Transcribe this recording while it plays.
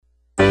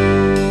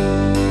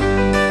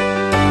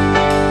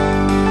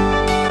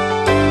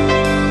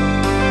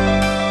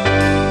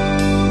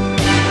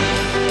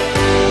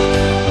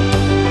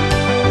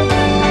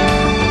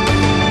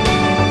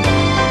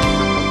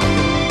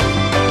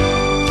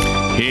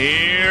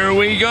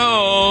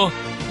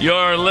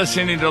You're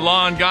listening to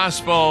Law and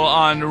Gospel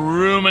on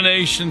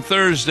Rumination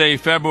Thursday,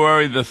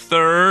 February the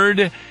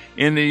 3rd,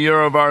 in the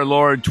year of our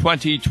Lord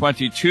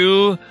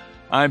 2022.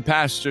 I'm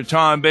Pastor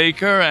Tom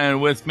Baker,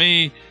 and with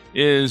me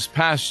is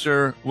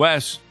Pastor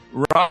Wes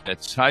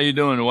Roberts. How you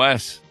doing,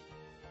 Wes?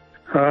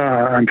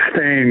 I'm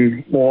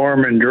staying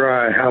warm and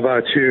dry. How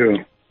about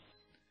you?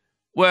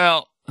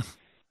 Well,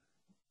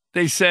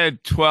 they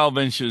said 12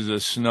 inches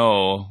of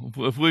snow.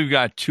 If we've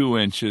got 2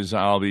 inches,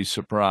 I'll be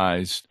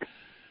surprised.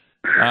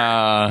 We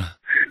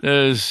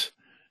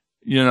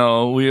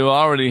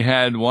already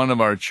had one of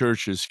our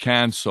churches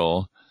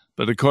cancel,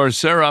 but of course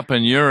they're up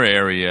in your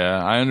area.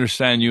 I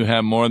understand you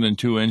have more than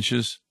 2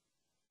 inches.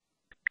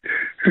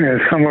 Yeah,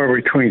 somewhere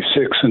between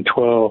 6 and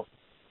 12.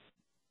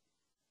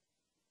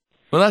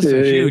 Well, that's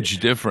a huge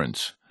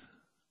difference.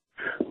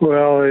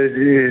 Well,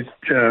 it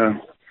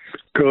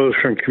goes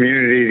from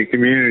community to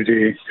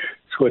community.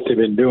 It's what they've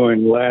been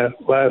doing. Last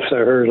I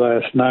heard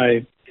last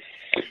night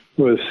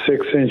was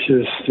 6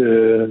 inches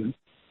to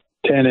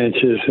 10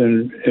 inches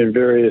in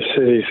various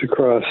cities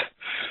across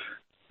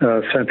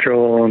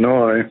central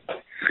Illinois.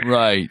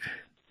 Right.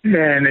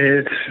 And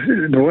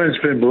the wind's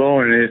been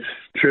blowing. It's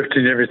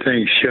drifting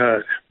everything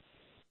shut.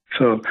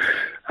 So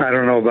I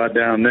don't know about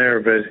down there,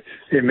 but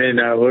it may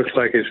not look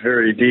like it's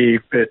very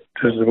deep. The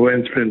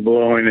wind's been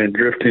blowing and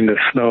drifting the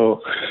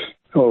snow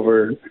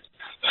over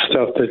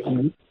stuff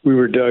that we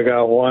were dug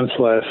out once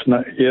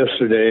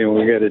yesterday, and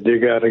we got to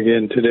dig out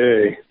again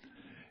today.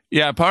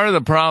 Yeah, part of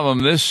the problem,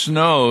 this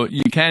snow,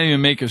 you can't even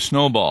make a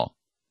snowball.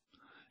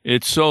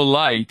 It's so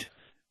light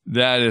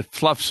that it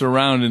fluffs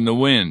around in the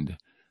wind.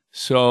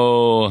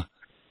 So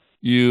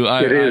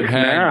I've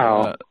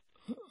had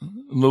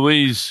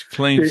Louise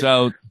cleans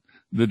out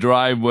the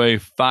driveway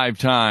 5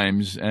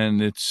 times,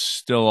 and it's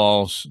still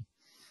all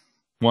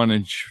 1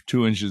 inch,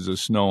 2 inches of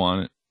snow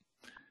on it.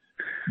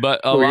 But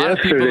a lot of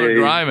people are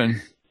driving.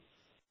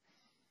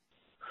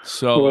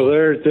 Well,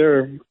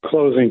 they're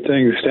closing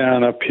things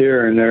down up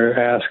here, and they're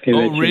asking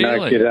that you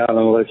not get out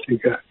unless you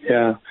got.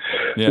 Yeah,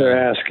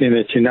 they're asking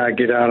that you not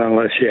get out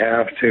unless you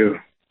have to.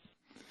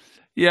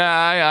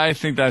 Yeah, I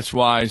think that's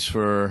wise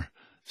for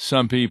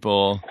some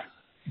people,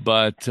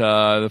 but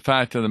the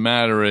fact of the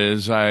matter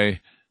is, I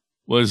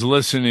was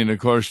listening, of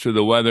course, to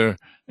the weather,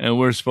 and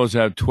we're supposed to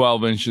have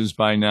 12 inches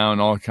by now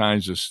and all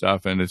kinds of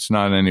stuff, and it's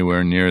not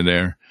anywhere near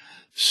there.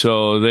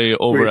 So they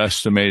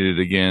overestimated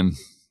again.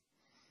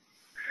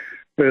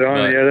 But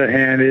on the other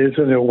hand,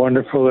 isn't it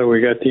wonderful that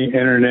we got the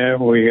internet,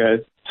 we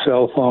got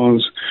cell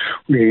phones,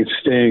 we can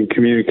stay in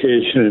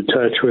communication and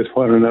touch with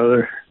one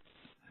another?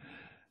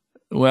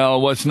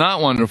 Well, what's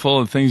not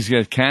wonderful is things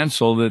get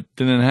canceled that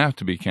didn't have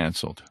to be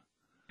canceled.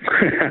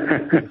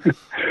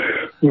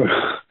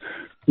 Well,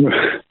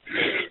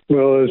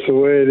 it's the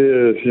way it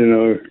is,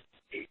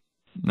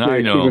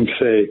 I know. Keep them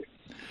safe.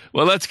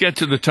 Well, let's get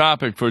to the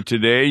topic for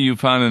today. You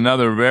found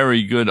another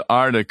very good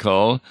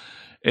article.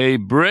 A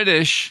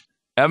British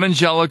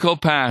evangelical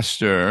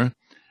pastor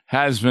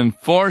has been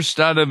forced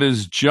out of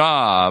his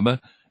job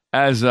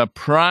as a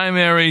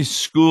primary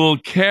school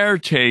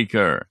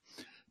caretaker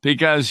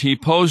because he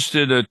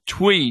posted a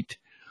tweet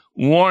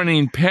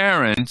warning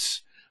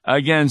parents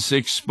against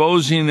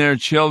exposing their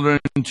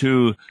children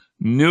to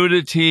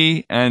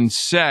nudity and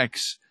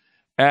sex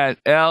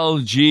at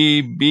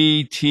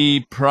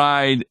LGBT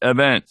pride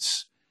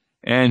events.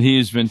 And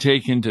he's been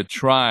taken to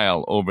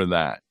trial over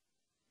that.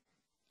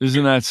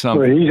 Isn't that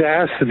something? Well, he's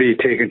asked to be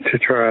taken to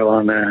trial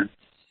on that.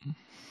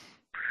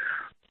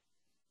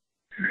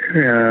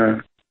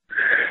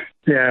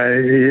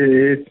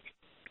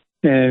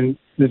 And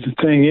the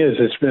thing is,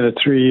 it's been a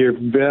 3-year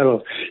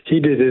battle. He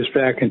did this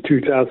back in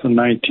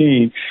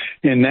 2019,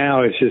 and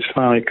now it's just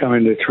finally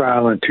coming to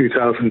trial in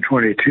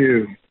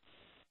 2022.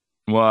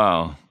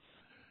 Wow.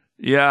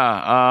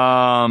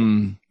 Yeah.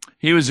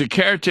 He was a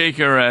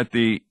caretaker at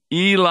the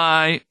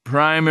Eli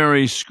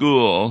Primary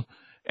School,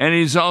 and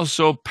he's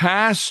also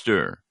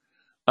pastor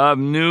of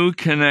New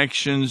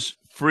Connections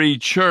Free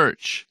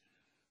Church,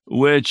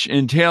 which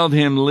entailed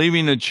him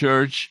leaving the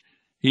church.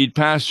 He'd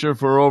pastor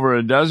for over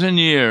a dozen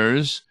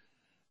years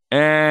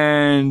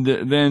and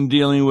then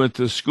dealing with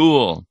the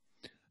school.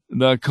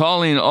 The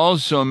calling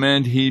also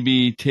meant he'd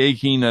be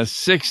taking a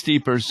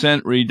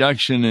 60%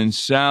 reduction in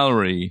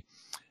salary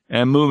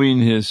and moving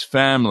his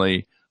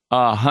family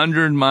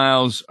 100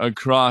 miles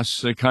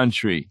across the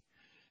country.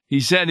 He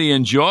said he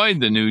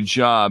enjoyed the new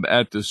job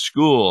at the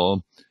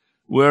school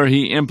where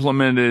he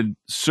implemented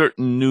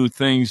certain new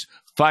things,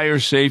 fire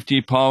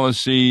safety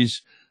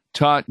policies,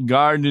 taught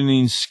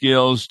gardening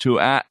skills to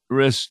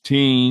at-risk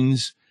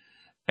teens,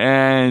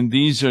 and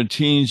these are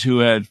teens who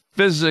had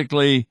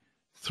physically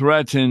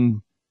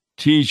threatened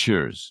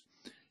teachers.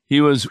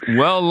 He was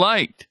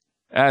well-liked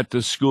at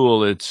the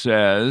school, it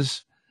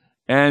says,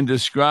 and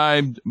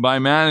described by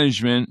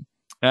management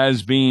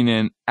as being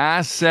an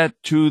asset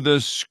to the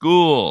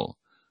school,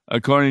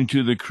 according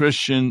to the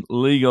Christian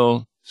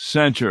Legal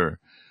Center,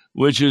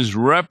 which is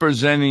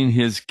representing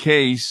his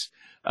case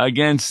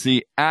against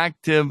the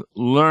Active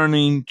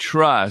Learning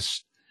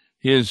Trust,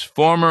 his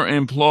former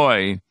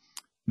employee,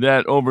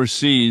 that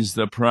oversees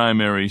the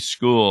primary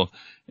school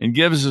and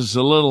gives us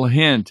a little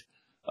hint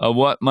of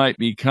what might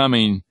be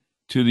coming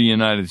to the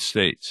United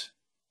States.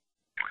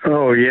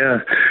 Oh, yeah.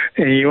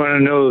 And you want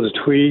to know the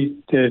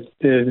tweet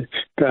that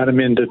got him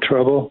into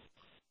trouble?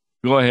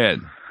 Go ahead.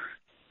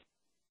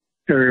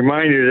 A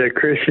reminder that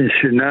Christians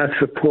should not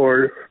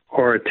support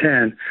or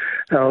attend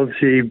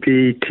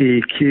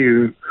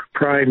LGBTQ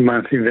Pride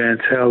Month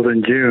events held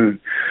in June.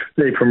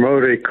 They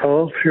promote a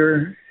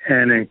culture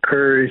and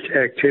encourage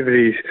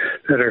activities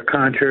that are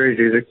contrary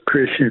to the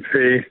Christian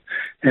faith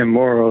and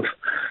morals.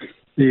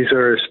 These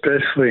are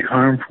especially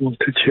harmful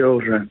to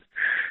children.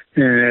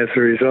 And as a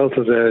result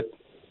of that,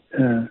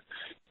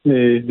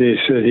 they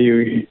said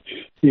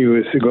he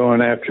was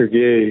going after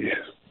gays.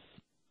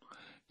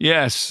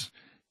 Yes.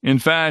 In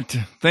fact,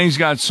 things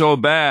got so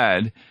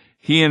bad,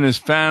 he and his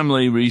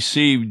family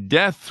received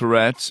death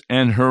threats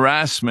and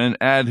harassment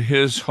at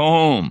his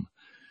home.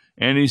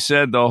 And he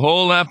said the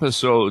whole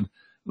episode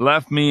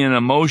left me in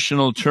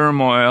emotional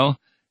turmoil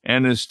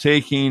and is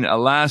taking a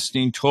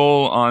lasting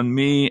toll on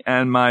me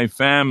and my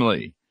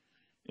family,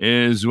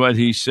 is what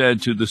he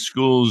said to the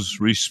school's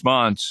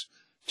response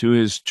to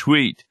his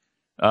tweet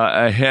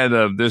ahead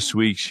of this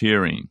week's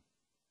hearing.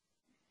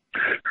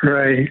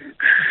 Right.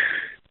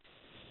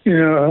 You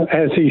know,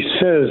 as he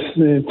says,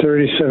 in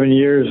 37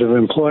 years of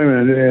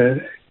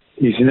employment,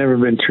 he's never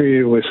been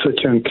treated with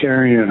such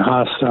uncaring and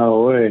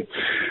hostile way.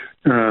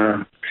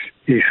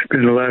 He's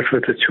been left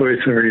with the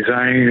choice of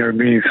resigning or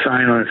being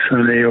silenced,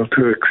 unable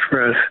to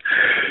express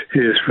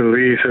his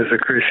beliefs as a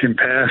Christian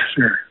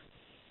pastor.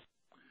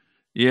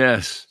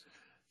 Yes.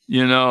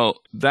 You know,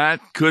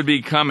 that could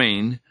be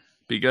coming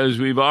because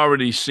we've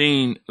already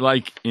seen,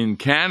 like in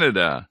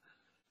Canada,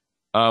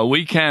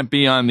 we can't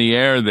be on the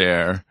air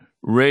there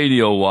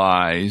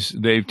radio-wise.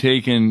 They've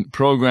taken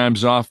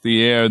programs off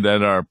the air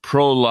that are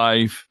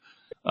pro-life,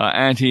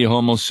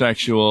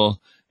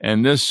 anti-homosexual,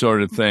 and this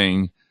sort of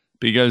thing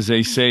because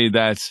they say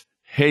that's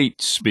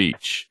hate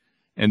speech.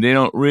 And they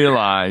don't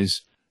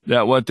realize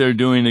that what they're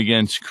doing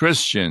against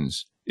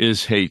Christians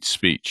is hate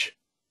speech.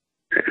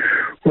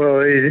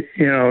 Well, you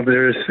know,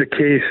 there's the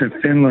case in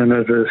Finland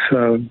of this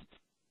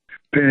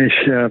Finnish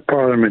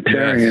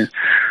parliamentarian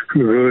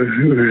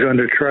who's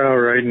under trial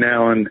right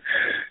now, and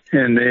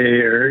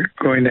they are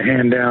going to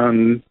hand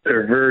down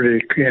their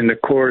verdict in the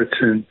courts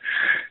and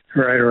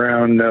right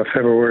around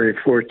February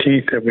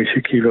 14th that we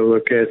should keep a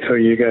look at. So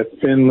you got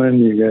Finland,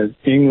 you got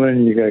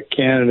England, you got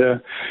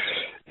Canada,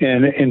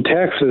 and in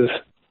Texas,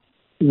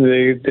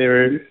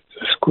 their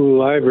school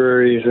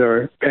libraries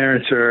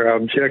parents are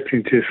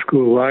objecting to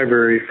school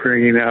libraries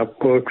bringing out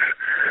books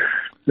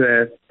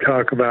that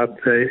talk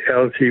about the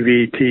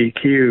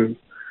LGBTQ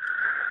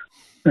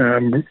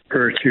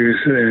virtues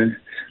and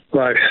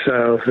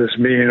lifestyles as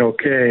being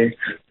okay,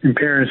 and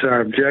parents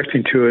are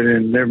objecting to it,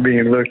 and they're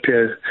being looked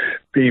at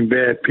being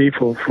bad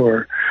people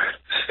for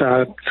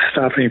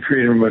stopping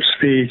freedom of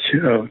speech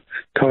of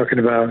talking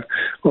about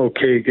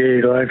okay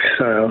gay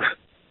lifestyles.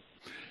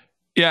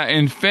 Yeah,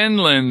 in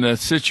Finland, the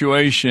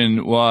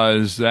situation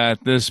was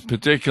that this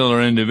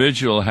particular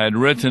individual had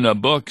written a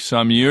book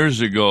some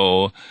years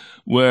ago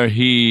where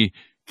he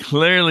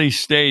clearly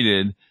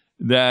stated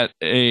that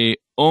a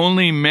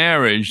only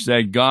marriage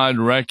that God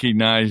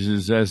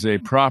recognizes as a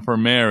proper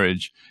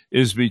marriage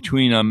is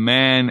between a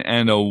man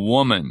and a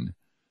woman,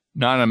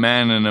 not a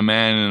man and a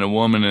man and a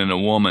woman and a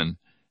woman.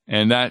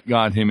 And that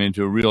got him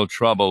into real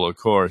trouble, of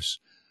course,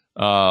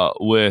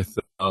 with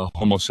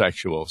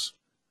homosexuals.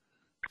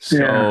 So,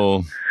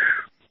 yeah.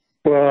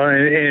 Well,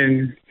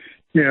 and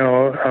you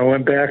know, I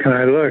went back and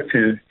I looked,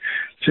 and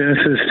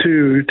Genesis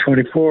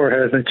 2:24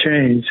 hasn't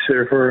changed.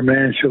 Therefore, a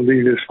man shall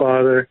leave his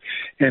father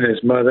and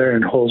his mother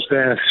and hold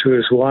fast to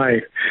his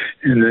wife,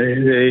 and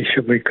they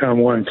shall become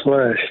one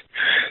flesh.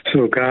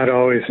 So God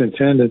always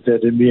intended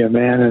that it be a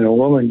man and a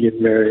woman get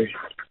married.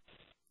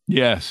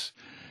 Yes.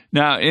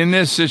 Now, in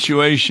this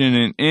situation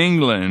in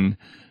England,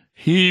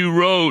 he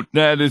wrote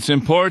that it's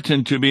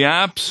important to be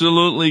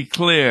absolutely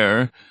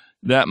clear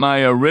that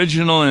my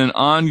original and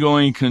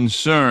ongoing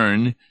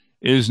concern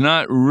is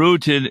not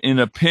rooted in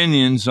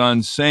opinions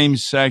on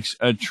same-sex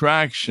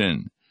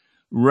attraction.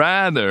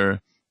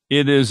 Rather,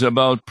 it is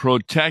about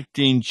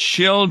protecting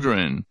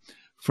children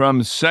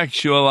from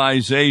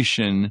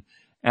sexualization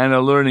and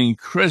alerting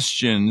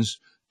Christians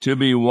to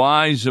be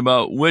wise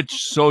about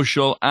which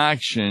social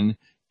action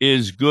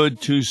is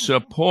good to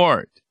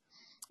support.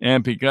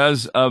 And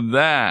because of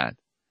that,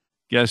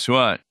 guess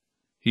what?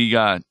 He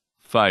got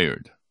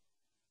fired.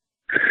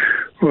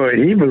 Well,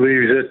 he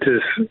believes that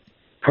this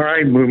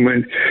pride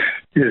movement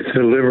is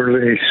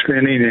deliberately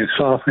spinning and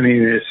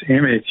softening its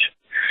image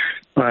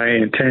by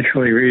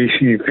intentionally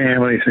reaching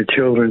families and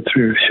children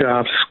through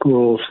shops,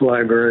 schools,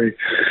 libraries,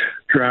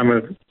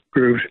 drama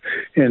groups.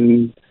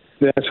 And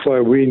that's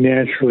why we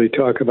naturally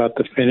talk about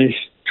the Finnish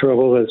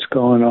trouble that's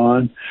going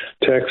on,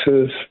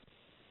 Texas,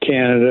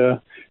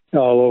 Canada,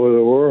 all over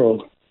the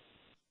world.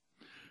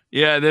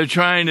 Yeah, they're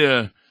trying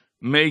to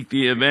make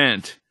the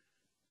event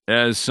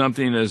as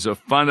something as a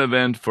fun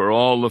event for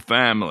all the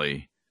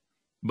family.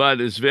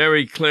 But it's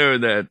very clear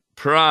that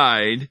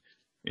Pride,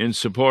 in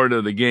support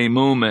of the gay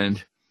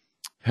movement,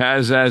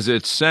 has as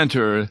its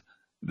center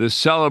the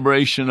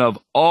celebration of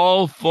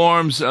all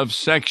forms of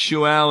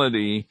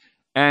sexuality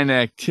and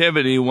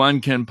activity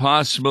one can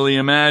possibly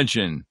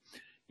imagine,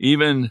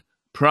 even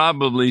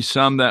probably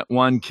some that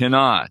one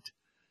cannot.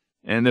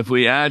 And if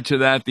we add to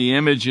that the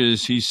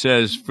images, he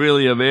says,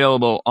 freely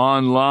available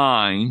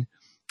online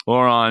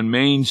or on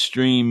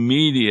mainstream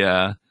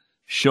media,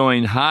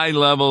 showing high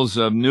levels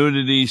of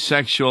nudity,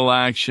 sexual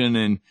action,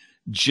 and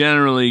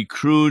generally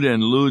crude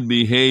and lewd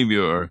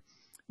behavior,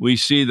 we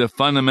see the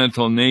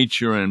fundamental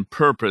nature and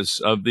purpose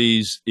of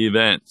these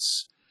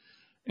events.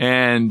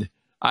 And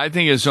I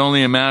think it's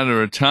only a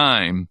matter of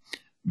time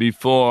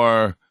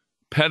before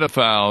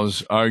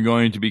pedophiles are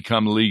going to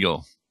become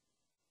legal.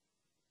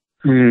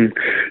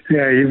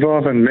 Yeah, you've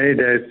often made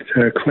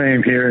that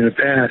claim here in the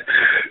past.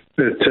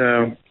 But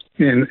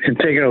in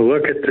taking a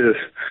look at this,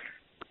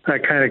 I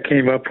kind of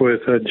came up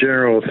with a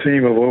general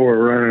theme of what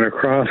we're running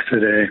across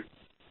today.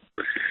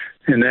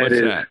 And that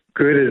is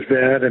good is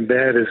bad and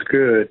bad is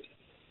good.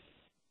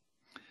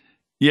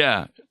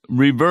 Yeah,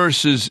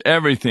 reverses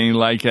everything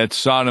like at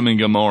Sodom and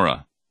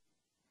Gomorrah.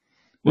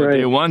 What right.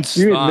 They once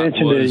you thought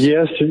mentioned was, it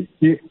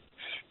yesterday.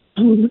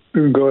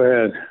 Go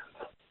ahead.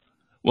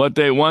 What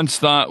they once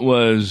thought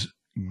was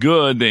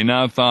good, they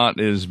now thought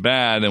is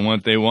bad, and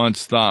what they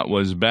once thought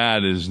was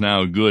bad is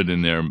now good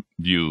in their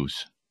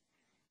views.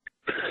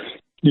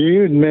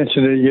 You had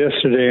mentioned it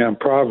yesterday on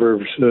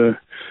Proverbs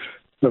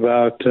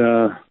about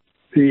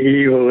the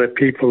evil that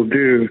people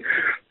do.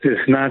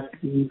 It's not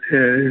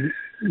in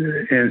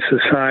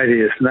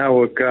society. It's not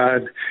what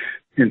God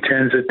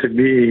intends it to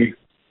be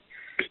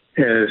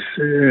as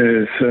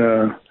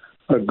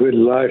a good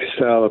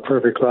lifestyle, a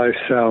perfect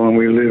lifestyle, and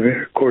we live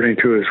according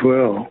to His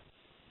will.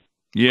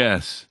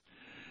 Yes.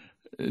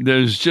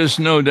 There's just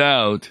no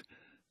doubt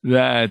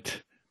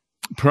that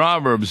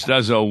Proverbs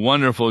does a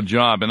wonderful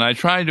job. And I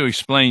tried to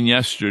explain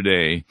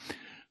yesterday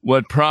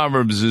what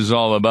Proverbs is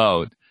all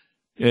about.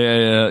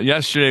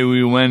 Yesterday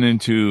we went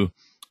into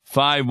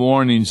 5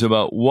 warnings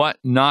about what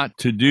not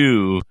to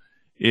do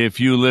if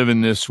you live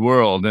in this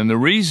world. And the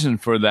reason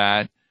for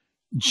that,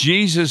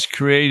 Jesus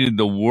created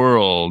the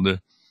world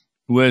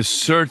with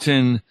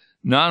certain,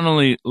 not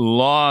only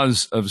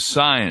laws of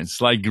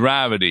science, like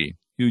gravity.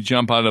 You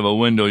jump out of a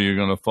window, you're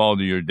going to fall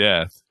to your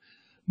death.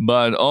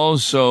 But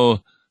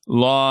also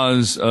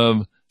laws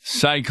of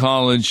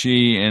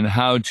psychology and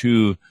how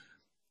to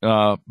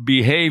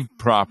behave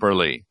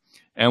properly.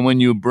 And when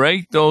you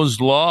break those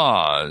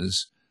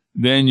laws,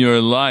 then your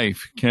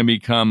life can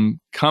become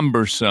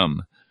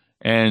cumbersome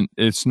and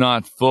it's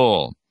not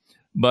full.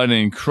 But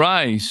in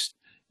Christ,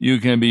 you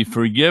can be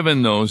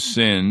forgiven those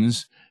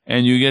sins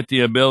and you get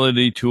the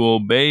ability to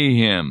obey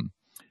Him.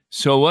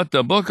 So what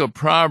the book of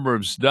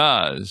Proverbs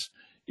does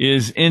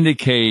is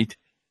indicate,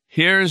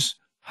 here's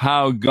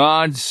how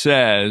God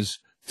says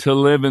to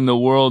live in the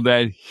world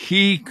that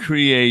He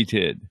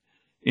created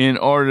in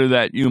order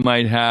that you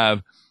might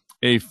have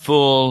a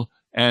full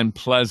and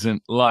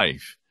pleasant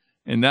life.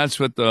 And that's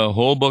what the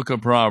whole book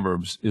of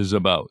Proverbs is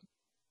about.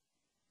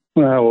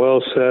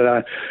 Well said.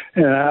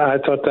 I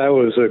thought that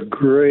was a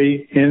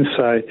great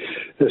insight,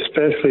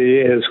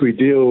 especially as we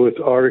deal with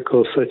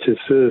articles such as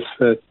this,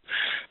 that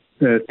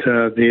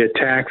the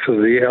attacks of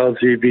the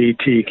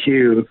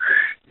LGBTQ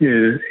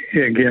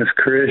against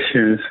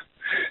Christians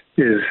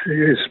is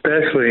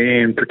especially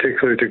in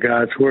particular to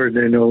God's Word.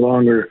 They no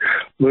longer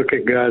look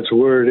at God's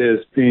Word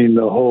as being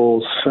the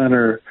whole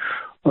center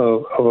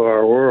of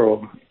our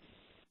world.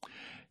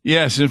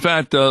 Yes, in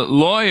fact, the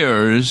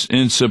lawyers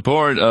in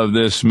support of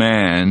this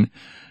man,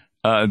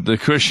 the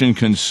Christian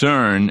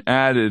Concern,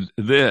 added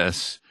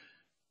this,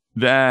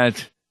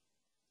 that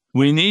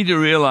we need to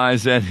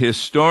realize that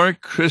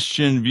historic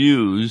Christian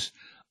views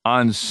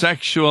on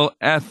sexual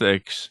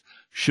ethics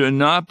should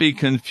not be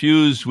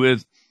confused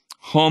with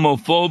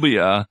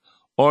homophobia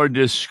or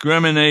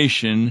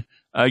discrimination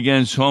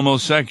against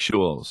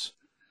homosexuals.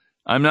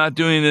 I'm not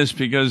doing this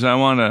because I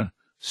want to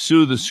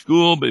sue the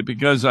school, but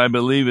because I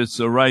believe it's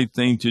the right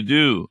thing to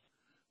do,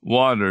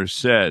 Waters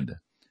said.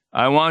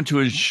 I want to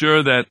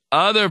ensure that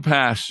other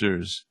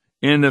pastors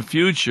in the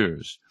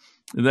futures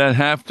that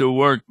have to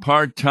work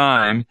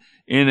part-time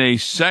in a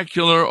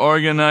secular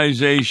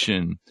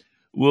organization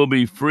will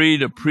be free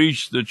to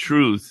preach the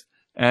truth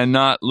and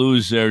not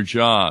lose their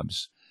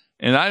jobs.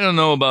 And I don't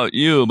know about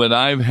you, but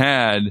I've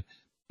had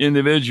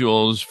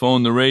individuals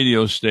phone the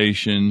radio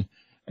station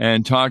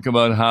and talk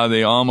about how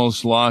they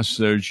almost lost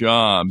their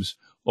jobs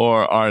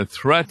or are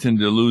threatened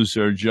to lose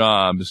their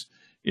jobs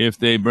if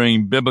they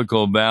bring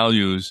biblical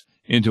values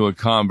into a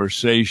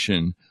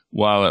conversation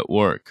while at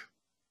work.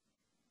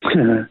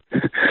 I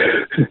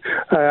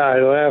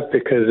laugh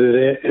because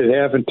it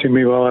happened to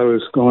me while I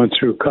was going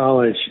through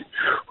college,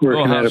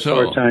 working at a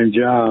part-time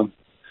job.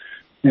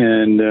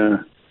 And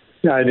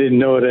I didn't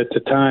know it at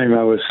the time.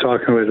 I was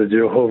talking with a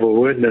Jehovah's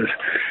Witness,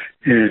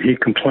 and he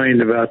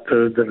complained about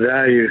the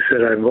values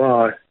that I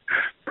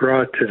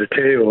brought to the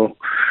table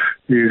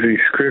using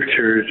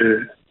scripture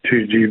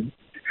to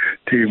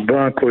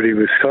debunk what he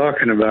was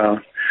talking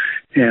about.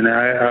 And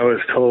I was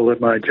told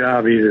at my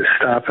job either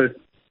stop it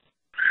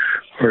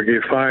or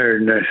get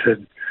fired. And I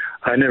said,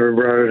 I never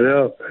brought it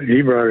up.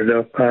 He brought it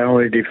up. I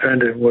only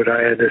defended what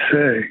I had to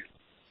say.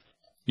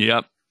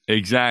 Yep,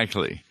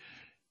 exactly.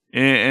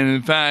 And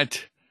in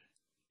fact,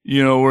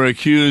 you know, we're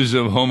accused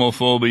of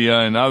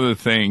homophobia and other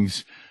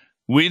things.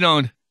 We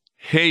don't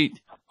hate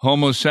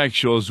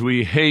homosexuals.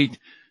 We hate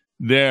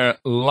their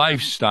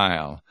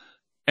lifestyle.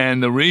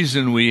 And the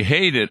reason we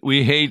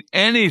hate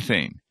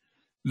anything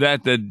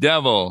that the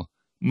devil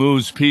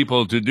moves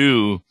people to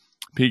do,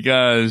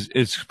 because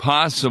it's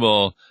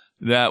possible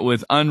that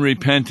with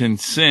unrepentant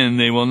sin,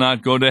 they will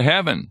not go to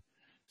heaven.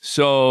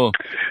 So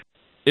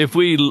if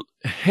we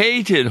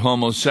hated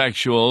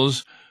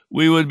homosexuals,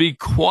 we would be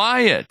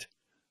quiet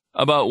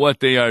about what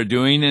they are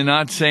doing and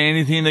not say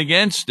anything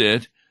against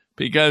it,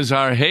 because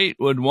our hate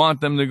would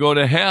want them to go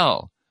to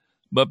hell.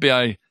 But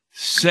by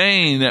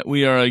saying that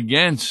we are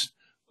against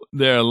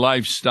their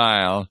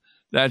lifestyle,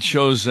 that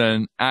shows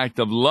an act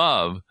of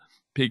love,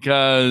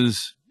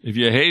 because if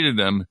you hated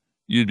them,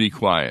 you'd be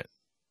quiet.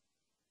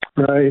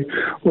 Right.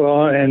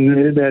 Well,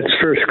 and that's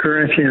 1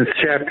 Corinthians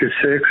chapter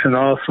 6, and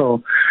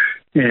also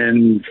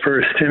in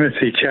 1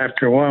 Timothy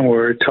chapter 1,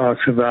 where it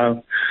talks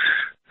about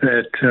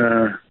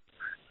that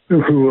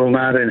who will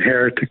not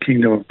inherit the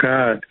kingdom of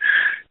God.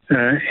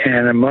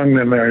 And among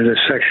them are the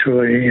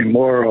sexually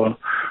immoral,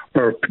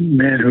 or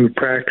men who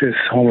practice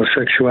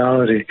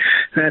homosexuality.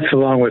 And that's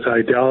along with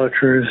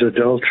idolaters,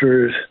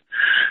 adulterers,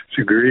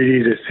 the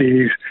greedy, the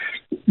thieves.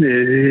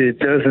 It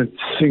doesn't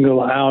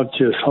single out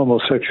just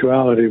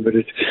homosexuality, but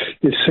it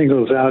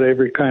singles out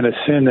every kind of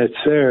sin that's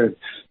there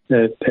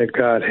that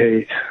God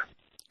hates.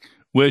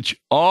 Which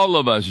all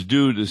of us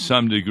do to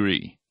some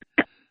degree.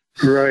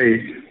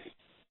 Right.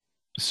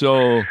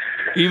 So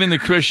even the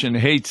Christian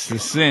hates the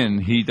sin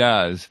he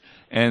does,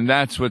 and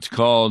that's what's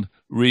called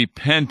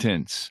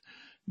repentance,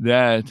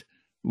 that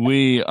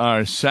we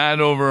are sad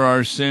over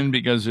our sin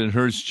because it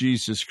hurts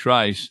Jesus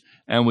Christ,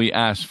 and we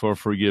ask for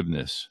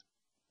forgiveness.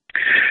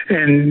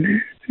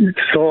 And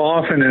so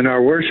often in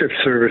our worship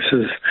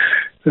services,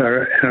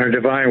 our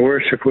divine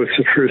worship, what's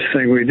the first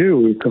thing we do?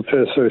 We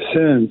confess our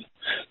sins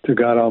to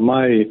God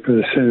Almighty for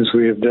the sins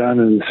we have done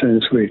and the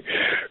sins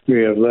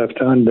we have left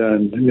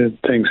undone, the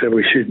things that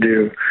we should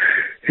do,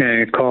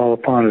 and call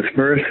upon His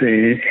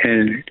mercy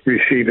and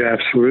receive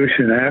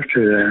absolution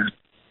after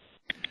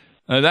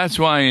that. That's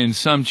why in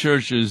some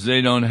churches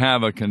they don't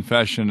have a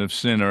confession of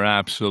sin or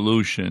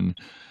absolution,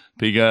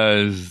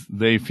 because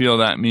they feel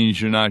that means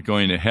you're not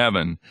going to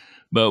heaven.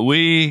 But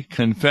we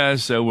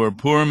confess that we're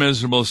poor,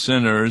 miserable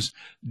sinners,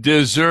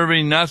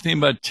 deserving nothing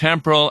but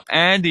temporal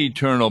and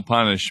eternal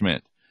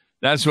punishment.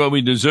 That's what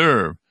we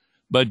deserve.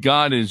 But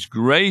God is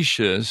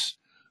gracious,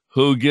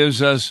 who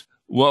gives us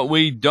what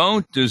we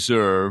don't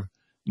deserve,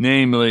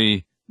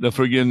 namely the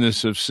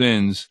forgiveness of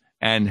sins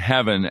and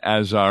heaven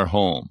as our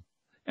home.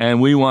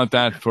 And we want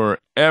that for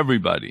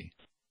everybody.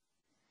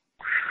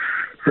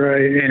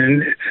 Right,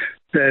 and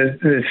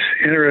it's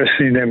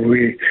interesting that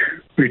we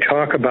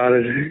talk about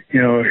it,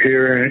 you know,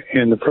 here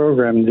in the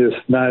program, just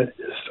not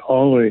just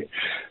only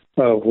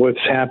of what's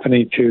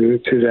happening to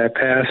that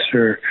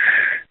pastor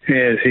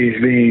as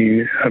he's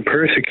being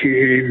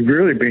persecuted,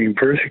 really being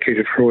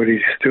persecuted for what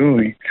he's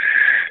doing,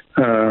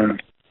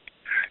 and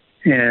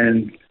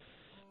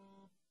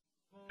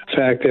the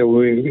fact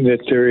that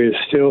there is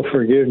still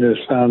forgiveness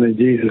found in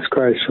Jesus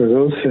Christ for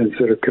those sins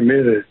that are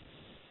committed.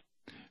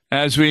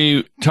 As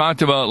we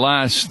talked about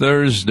last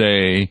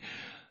Thursday,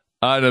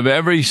 out of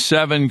every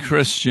 7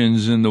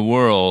 Christians in the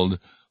world,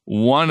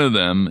 one of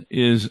them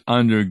is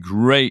under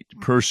great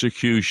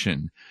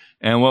persecution.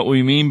 And what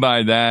we mean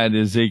by that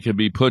is they could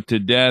be put to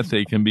death,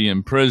 they can be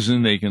in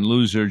prison, they can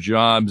lose their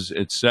jobs,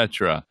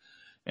 etc.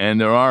 And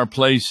there are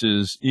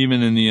places,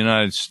 even in the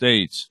United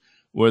States,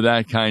 where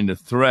that kind of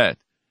threat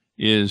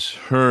is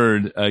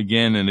heard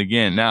again and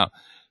again. Now,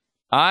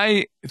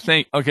 I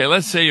think, okay,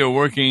 let's say you're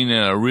working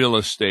in a real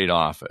estate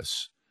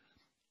office.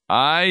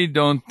 I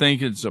don't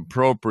think it's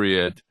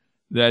appropriate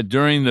that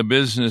during the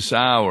business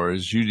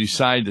hours you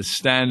decide to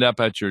stand up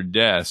at your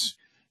desk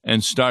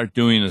and start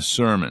doing a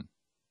sermon.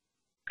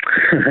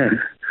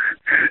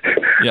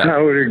 Yeah.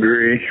 I would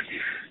agree.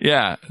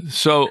 Yeah,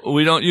 so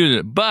we don't use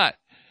it. But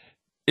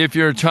if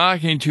you're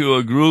talking to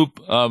a group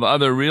of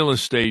other real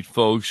estate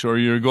folks, or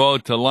you go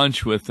out to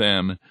lunch with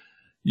them,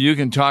 you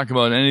can talk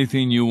about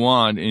anything you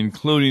want,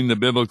 including the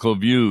biblical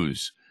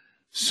views.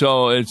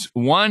 So it's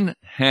one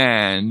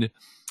hand,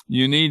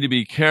 you need to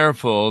be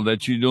careful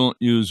that you don't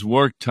use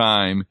work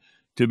time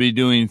to be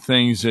doing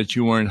things that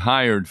you weren't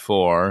hired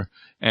for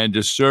and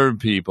disturb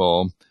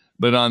people.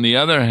 But on the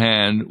other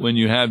hand, when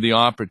you have the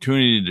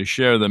opportunity to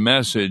share the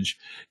message,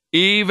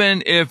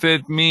 even if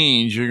it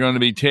means you're going to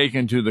be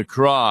taken to the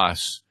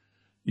cross,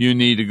 you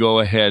need to go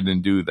ahead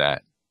and do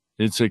that.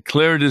 It's a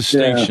clear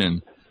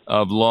distinction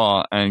of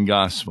law and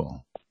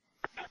gospel.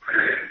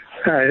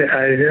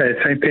 I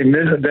think they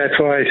miss it. That's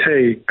why I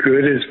say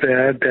good is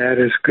bad, bad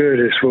is good.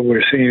 It's what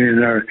we're seeing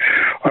in our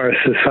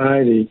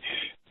society,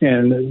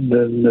 and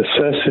the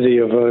necessity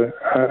of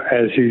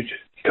as you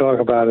talk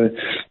about it,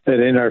 that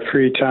in our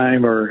free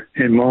time or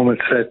in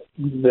moments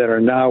that are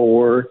now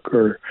work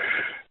or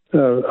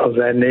of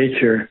that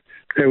nature,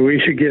 that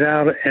we should get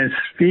out and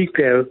speak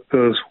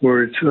those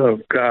words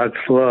of God's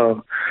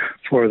love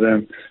for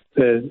them,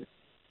 that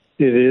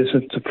it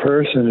isn't the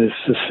person, it's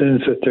the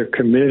sins that they're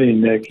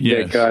committing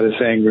that God is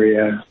angry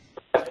at.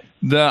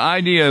 The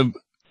idea of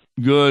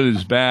good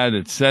is bad,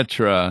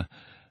 etc.,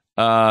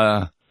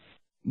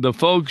 the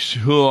folks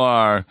who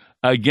are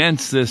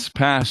against this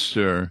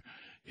pastor,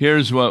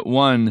 here's what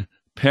one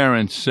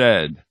parent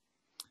said.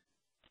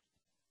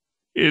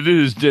 It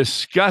is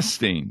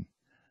disgusting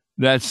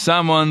that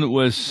someone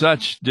with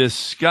such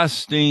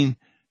disgusting,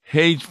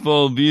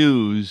 hateful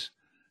views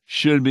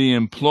should be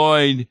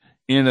employed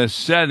in a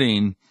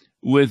setting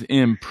with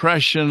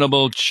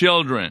impressionable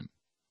children.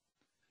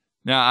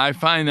 Now, I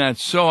find that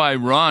so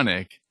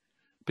ironic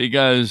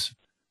because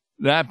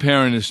that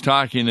parent is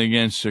talking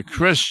against a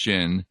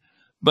Christian,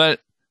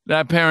 but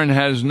that parent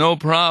has no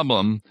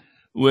problem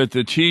with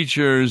the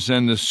teachers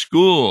and the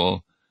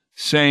school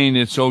saying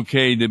it's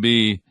okay to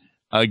be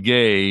a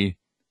gay,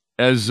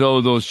 as though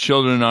those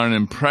children aren't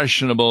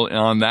impressionable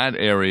on that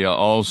area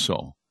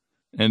also.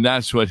 And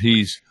that's what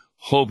he's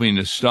hoping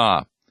to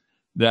stop,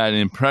 that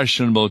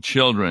impressionable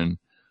children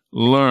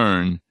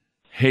learn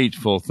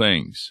hateful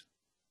things.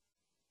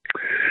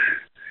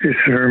 It's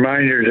a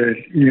reminder that,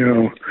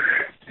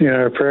 in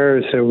our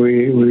prayers that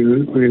we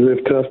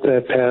lift up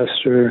that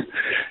pastor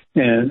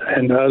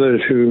and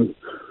others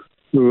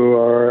who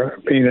are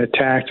being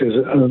attacked as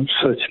of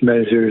such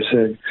measures,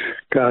 that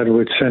God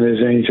would send his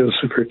angels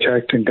to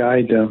protect and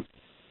guide them.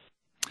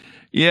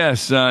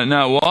 Yes.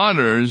 Now,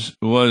 Waters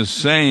was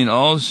saying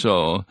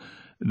also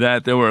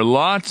that there were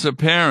lots of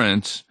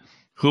parents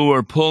who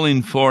were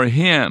pulling for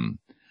him,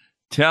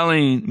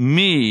 telling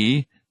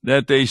me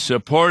that they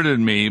supported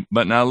me,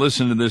 but now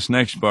listen to this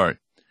next part,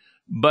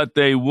 but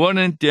they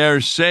wouldn't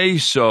dare say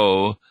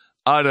so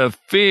out of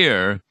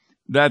fear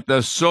that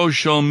the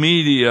social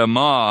media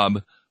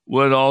mob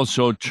would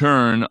also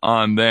turn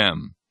on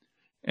them.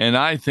 And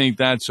I think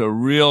that's a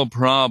real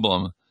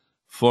problem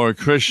for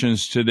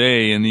Christians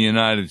today in the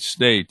United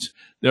States.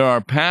 There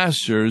are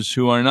pastors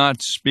who are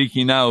not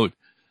speaking out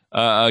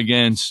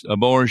against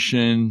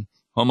abortion,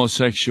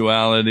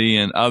 homosexuality,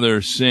 and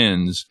other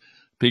sins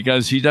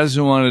because he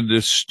doesn't want to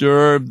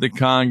disturb the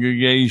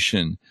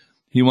congregation.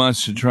 He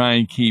wants to try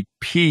and keep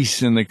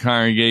peace in the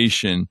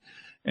congregation.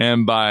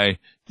 And by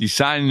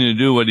deciding to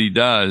do what he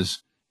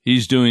does,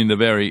 he's doing the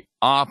very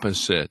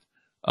opposite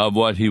of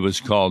what he was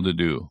called to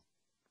do.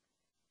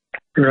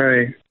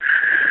 Right.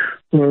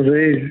 Well,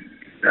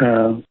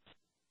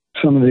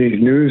 some of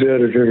these news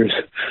editors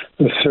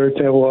assert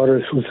that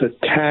Waters was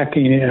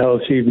attacking the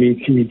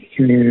LGBT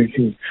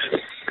community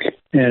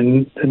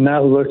and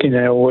not looking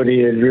at what he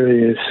had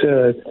really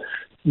said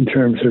in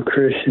terms of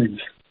Christians'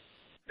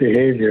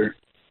 behavior.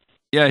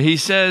 Yeah, he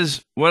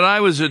says, what I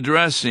was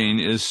addressing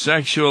is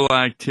sexual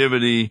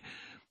activity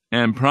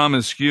and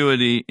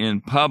promiscuity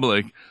in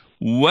public,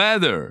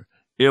 whether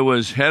it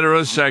was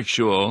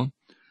heterosexual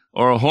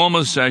or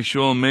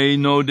homosexual made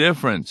no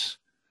difference.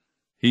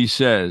 He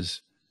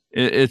says,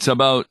 it's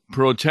about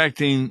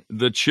protecting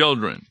the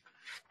children.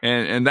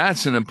 And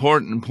that's an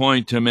important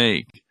point to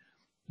make.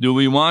 Do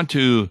we want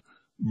to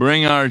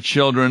bring our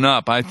children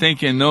up? I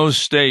think in those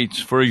states,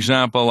 for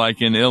example,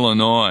 like in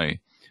Illinois,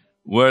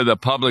 where the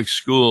public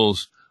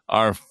schools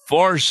are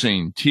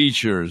forcing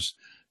teachers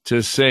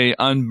to say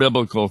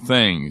unbiblical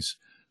things,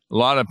 a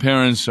lot of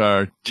parents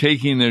are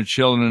taking their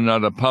children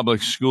out of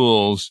public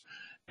schools,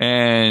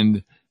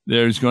 and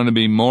there's going to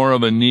be more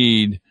of a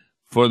need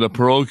for the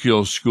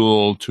parochial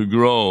school to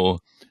grow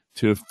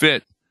to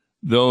fit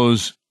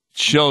those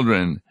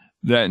children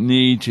that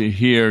need to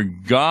hear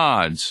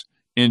God's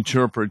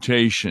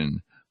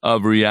interpretation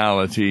of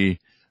reality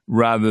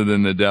rather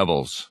than the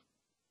devil's.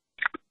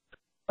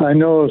 I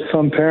know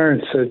some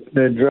parents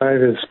that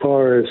drive as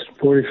far as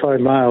 45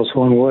 miles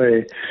one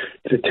way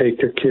to take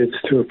their kids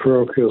to a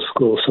parochial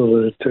school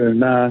so that they're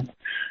not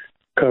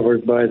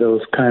covered by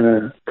those kind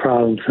of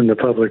problems in the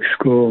public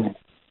school.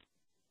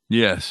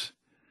 Yes,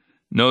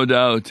 no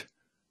doubt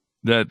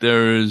that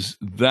there is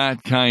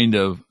that kind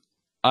of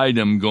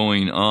item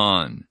going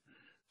on.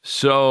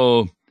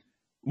 So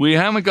we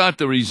haven't got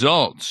the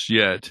results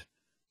yet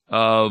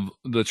of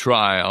the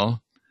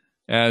trial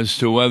as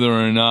to whether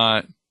or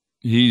not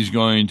he's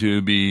going to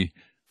be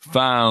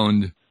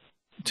found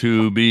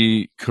to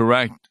be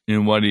correct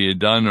in what he had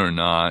done or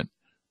not,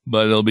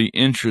 but it'll be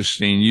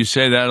interesting. You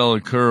say that'll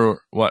occur,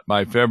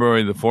 by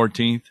February the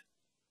 14th?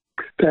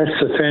 That's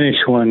the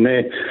finished one.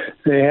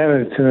 They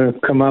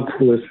haven't come up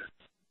with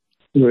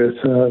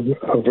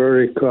a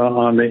verdict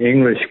on the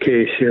English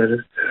case yet, as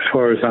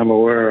far as I'm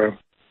aware of.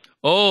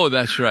 Oh,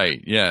 that's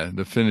right. Yeah,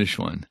 the finished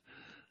one.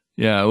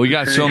 Yeah, we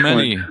got so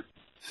many.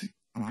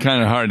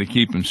 Kind of hard to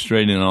keep them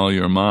straight in all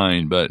your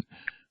mind, but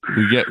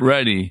we get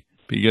ready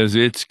because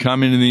it's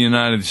coming to the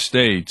United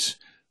States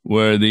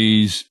where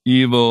these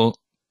evil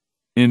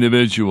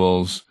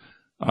individuals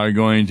are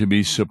going to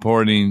be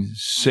supporting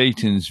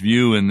Satan's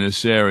view in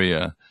this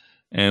area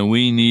and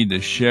we need to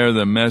share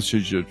the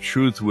message of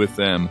truth with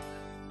them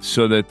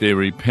so that they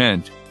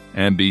repent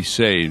and be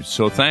saved.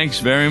 So thanks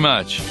very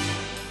much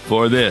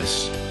for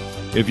this.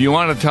 If you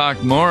want to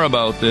talk more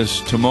about this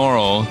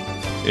tomorrow,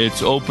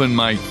 it's Open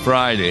Mic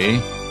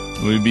Friday.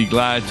 We'd be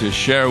glad to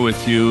share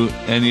with you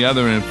any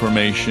other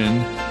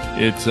information.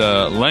 It's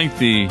a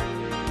lengthy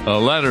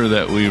letter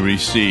that we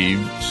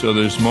received, so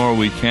there's more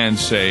we can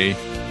say.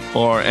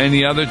 Or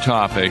any other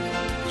topic,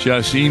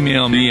 just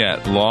email me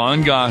at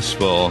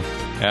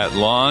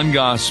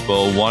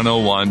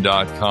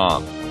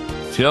lawandgospel@lawandgospel101.com.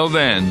 Till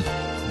then,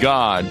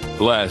 God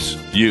bless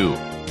you.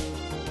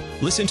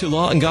 Listen to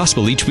Law and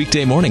Gospel each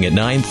weekday morning at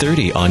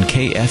 9:30 on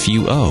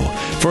KFUO.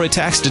 For a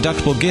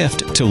tax-deductible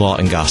gift to Law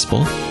and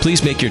Gospel,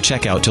 please make your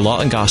check out to Law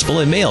and Gospel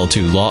and mail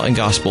to Law and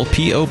Gospel,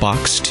 P.O.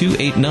 Box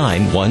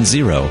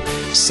 28910,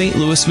 St.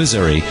 Louis,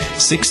 Missouri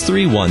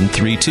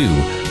 63132,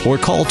 or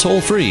call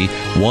toll-free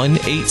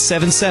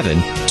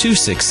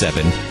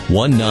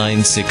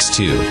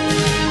 1-877-267-1962.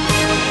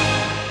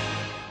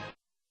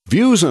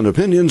 Views and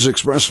opinions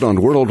expressed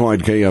on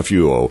Worldwide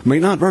KFUO may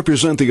not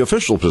represent the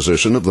official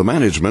position of the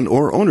management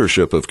or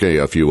ownership of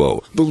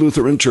KFUO, the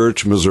Lutheran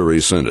Church Missouri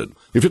Synod.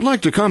 If you'd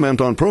like to comment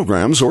on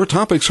programs or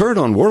topics heard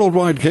on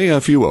Worldwide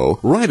KFUO,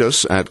 write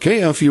us at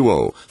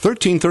KFUO,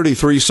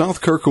 1333 South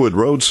Kirkwood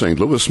Road, St.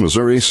 Louis,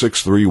 Missouri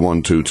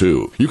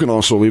 63122. You can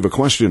also leave a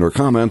question or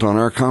comment on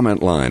our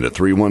comment line at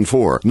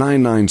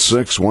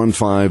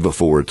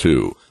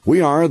 314-996-1542.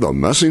 We are the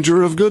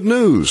messenger of good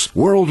news,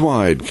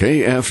 Worldwide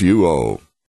KFUO.